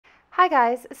Hi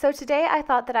guys, so today I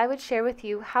thought that I would share with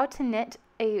you how to knit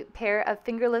a pair of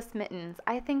fingerless mittens.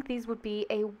 I think these would be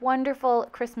a wonderful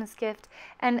Christmas gift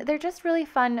and they're just really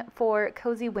fun for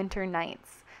cozy winter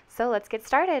nights. So let's get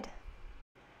started.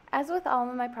 As with all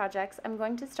of my projects, I'm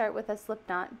going to start with a slip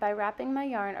knot by wrapping my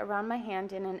yarn around my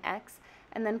hand in an X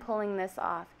and then pulling this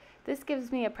off. This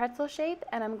gives me a pretzel shape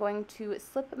and I'm going to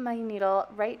slip my needle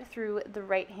right through the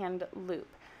right hand loop.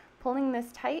 Pulling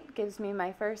this tight gives me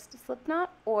my first slip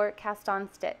knot or cast on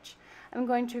stitch. I'm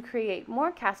going to create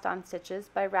more cast on stitches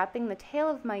by wrapping the tail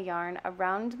of my yarn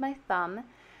around my thumb,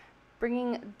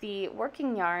 bringing the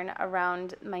working yarn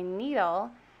around my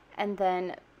needle, and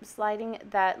then sliding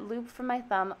that loop from my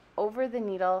thumb over the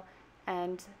needle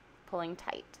and pulling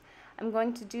tight. I'm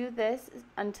going to do this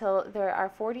until there are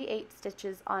 48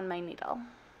 stitches on my needle.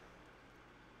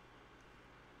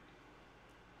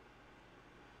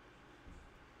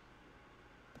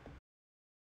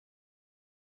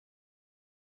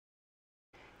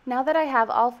 Now that I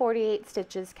have all 48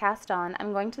 stitches cast on,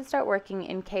 I'm going to start working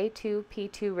in K2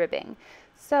 P2 ribbing.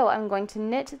 So I'm going to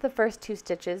knit the first 2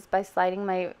 stitches by sliding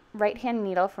my right hand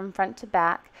needle from front to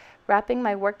back, wrapping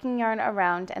my working yarn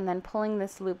around and then pulling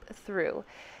this loop through.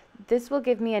 This will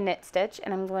give me a knit stitch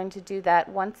and I'm going to do that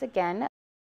once again.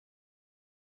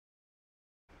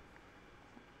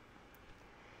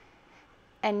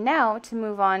 And now to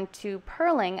move on to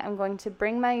purling, I'm going to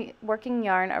bring my working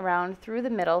yarn around through the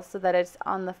middle so that it's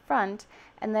on the front,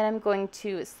 and then I'm going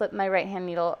to slip my right hand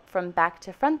needle from back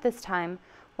to front this time,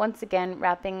 once again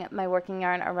wrapping my working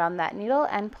yarn around that needle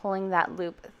and pulling that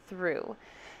loop through.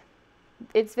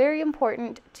 It's very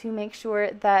important to make sure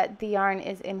that the yarn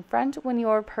is in front when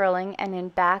you're purling and in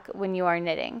back when you are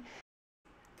knitting.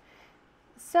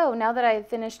 So now that I've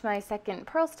finished my second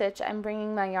purl stitch, I'm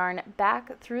bringing my yarn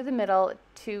back through the middle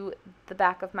to the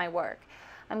back of my work.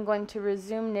 I'm going to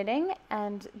resume knitting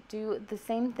and do the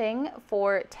same thing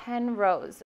for 10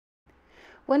 rows.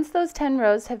 Once those 10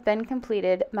 rows have been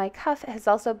completed, my cuff has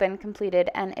also been completed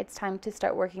and it's time to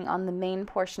start working on the main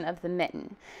portion of the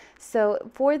mitten. So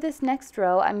for this next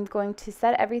row, I'm going to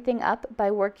set everything up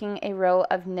by working a row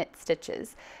of knit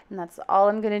stitches. And that's all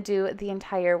I'm going to do the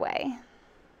entire way.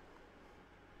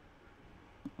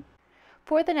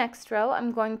 For the next row,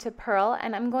 I'm going to purl,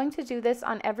 and I'm going to do this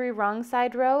on every wrong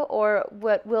side row, or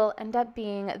what will end up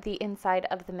being the inside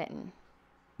of the mitten.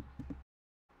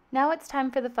 Now it's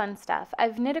time for the fun stuff.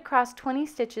 I've knit across 20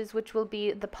 stitches, which will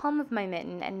be the palm of my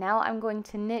mitten, and now I'm going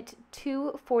to knit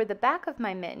 2 for the back of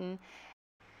my mitten,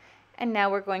 and now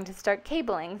we're going to start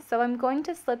cabling. So I'm going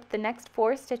to slip the next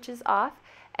 4 stitches off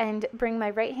and bring my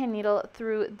right hand needle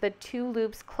through the 2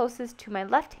 loops closest to my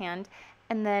left hand,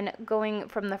 and then going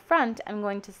from the front, I'm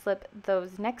going to slip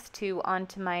those next 2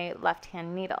 onto my left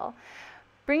hand needle.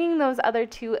 Bringing those other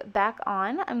 2 back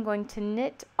on, I'm going to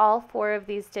knit all 4 of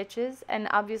these stitches, and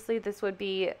obviously this would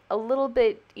be a little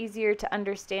bit easier to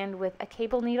understand with a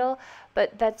cable needle,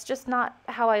 but that's just not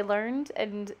how I learned,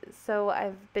 and so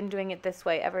I've been doing it this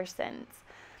way ever since.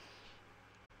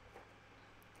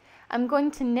 I'm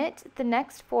going to knit the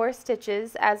next 4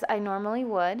 stitches as I normally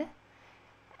would,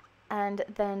 and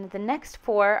then the next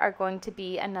 4 are going to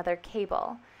be another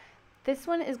cable. This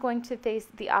one is going to face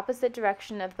the opposite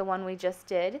direction of the one we just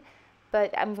did,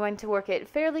 but I'm going to work it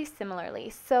fairly similarly.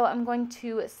 So I'm going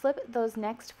to slip those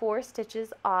next 4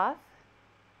 stitches off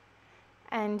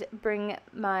and bring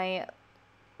my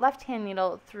left hand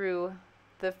needle through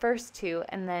the first 2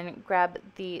 and then grab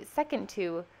the second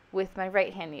 2 with my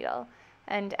right hand needle.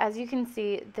 And as you can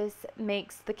see, this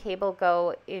makes the cable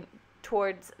go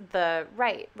towards the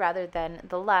right rather than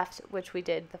the left, which we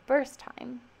did the first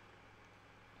time.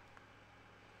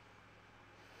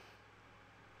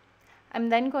 I'm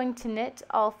then going to knit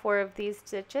all 4 of these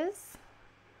stitches,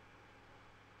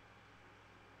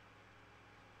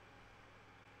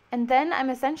 and then I'm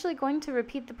essentially going to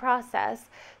repeat the process.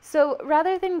 So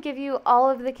rather than give you all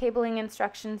of the cabling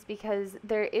instructions, because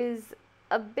there is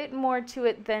a bit more to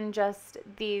it than just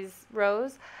these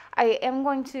rows, I am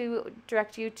going to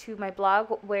direct you to my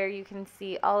blog where you can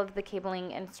see all of the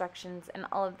cabling instructions and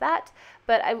all of that,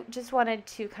 but I just wanted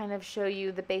to kind of show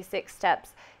you the basic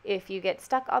steps if you get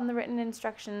stuck on the written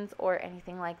instructions or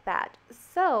anything like that.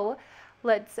 So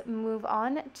let's move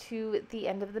on to the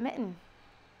end of the mitten.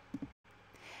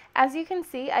 As you can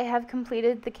see, I have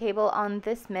completed the cable on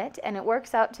this mitt, and it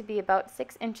works out to be about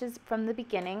 6 inches from the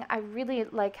beginning. I really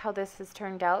like how this has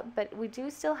turned out, but we do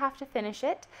still have to finish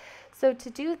it. So to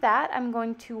do that, I'm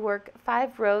going to work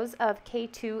 5 rows of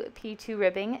K2 P2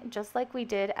 ribbing, just like we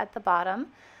did at the bottom.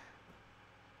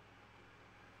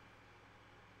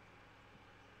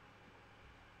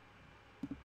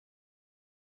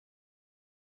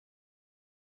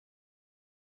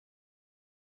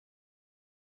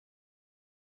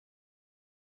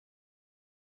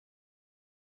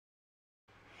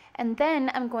 And then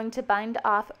I'm going to bind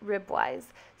off ribwise.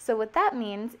 So what that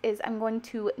means is I'm going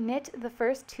to knit the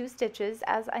first 2 stitches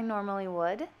as I normally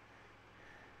would.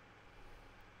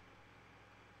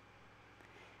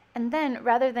 And then,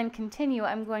 rather than continue,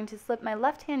 I'm going to slip my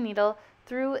left hand needle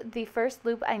through the first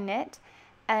loop I knit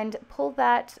and pull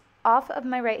that off of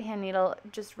my right hand needle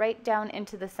just right down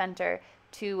into the center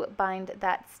to bind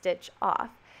that stitch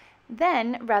off.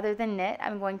 Then, rather than knit,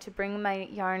 I'm going to bring my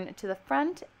yarn to the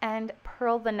front and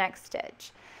purl the next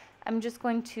stitch. I'm just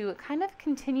going to kind of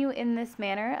continue in this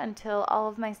manner until all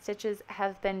of my stitches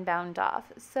have been bound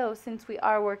off. So since we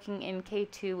are working in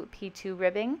K2 P2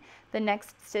 ribbing, the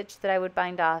next stitch that I would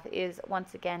bind off is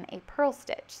once again a purl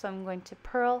stitch. So I'm going to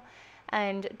purl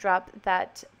and drop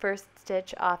that first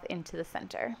stitch off into the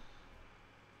center.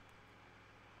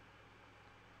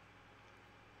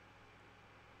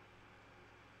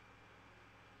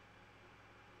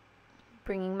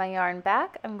 Bringing my yarn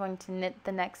back, I'm going to knit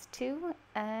the next 2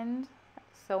 and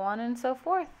so on and so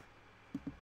forth.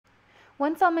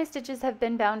 Once all my stitches have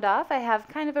been bound off, I have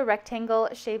kind of a rectangle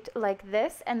shaped like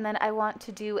this, and then I want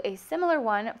to do a similar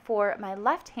one for my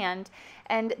left hand,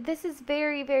 and this is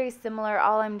very, very similar.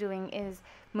 All I'm doing is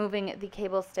moving the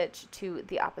cable stitch to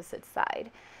the opposite side.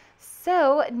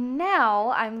 So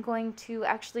now I'm going to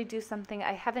actually do something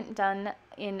I haven't done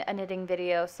in a knitting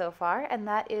video so far, and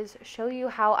that is show you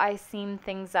how I seam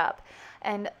things up.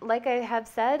 And like I have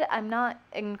said, I'm not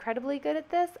incredibly good at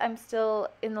this. I'm still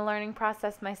in the learning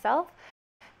process myself.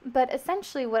 But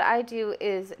essentially what I do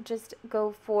is just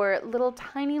go for little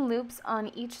tiny loops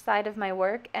on each side of my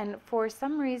work, and for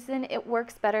some reason it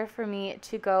works better for me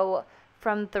to go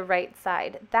from the right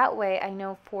side. That way I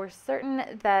know for certain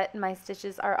that my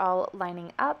stitches are all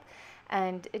lining up,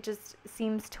 and it just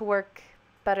seems to work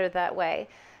better that way.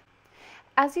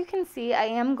 As you can see, I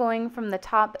am going from the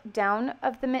top down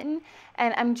of the mitten,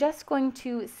 and I'm just going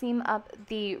to seam up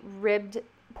the ribbed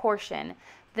portion.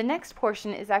 The next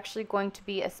portion is actually going to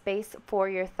be a space for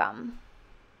your thumb.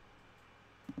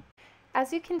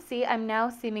 As you can see, I'm now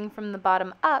seaming from the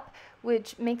bottom up,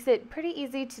 which makes it pretty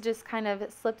easy to just kind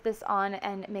of slip this on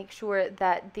and make sure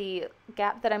that the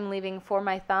gap that I'm leaving for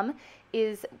my thumb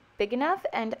is big enough.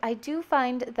 And I do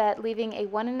find that leaving a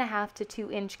 1.5 to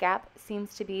 2 inch gap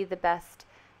seems to be the best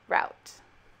route.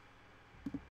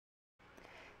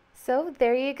 So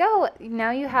there you go.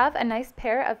 Now you have a nice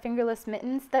pair of fingerless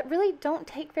mittens that really don't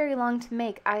take very long to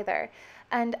make either.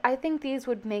 And I think these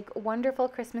would make wonderful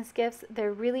Christmas gifts.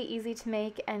 They're really easy to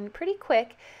make and pretty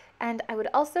quick. And I would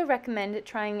also recommend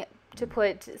trying to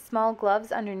put small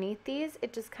gloves underneath these.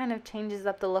 It just kind of changes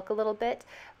up the look a little bit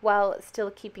while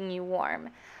still keeping you warm.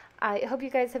 I hope you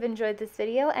guys have enjoyed this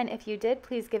video, and if you did,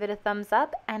 please give it a thumbs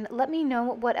up and let me know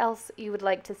what else you would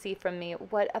like to see from me.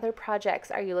 What other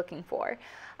projects are you looking for?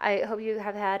 I hope you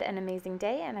have had an amazing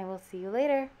day, and I will see you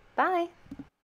later. Bye!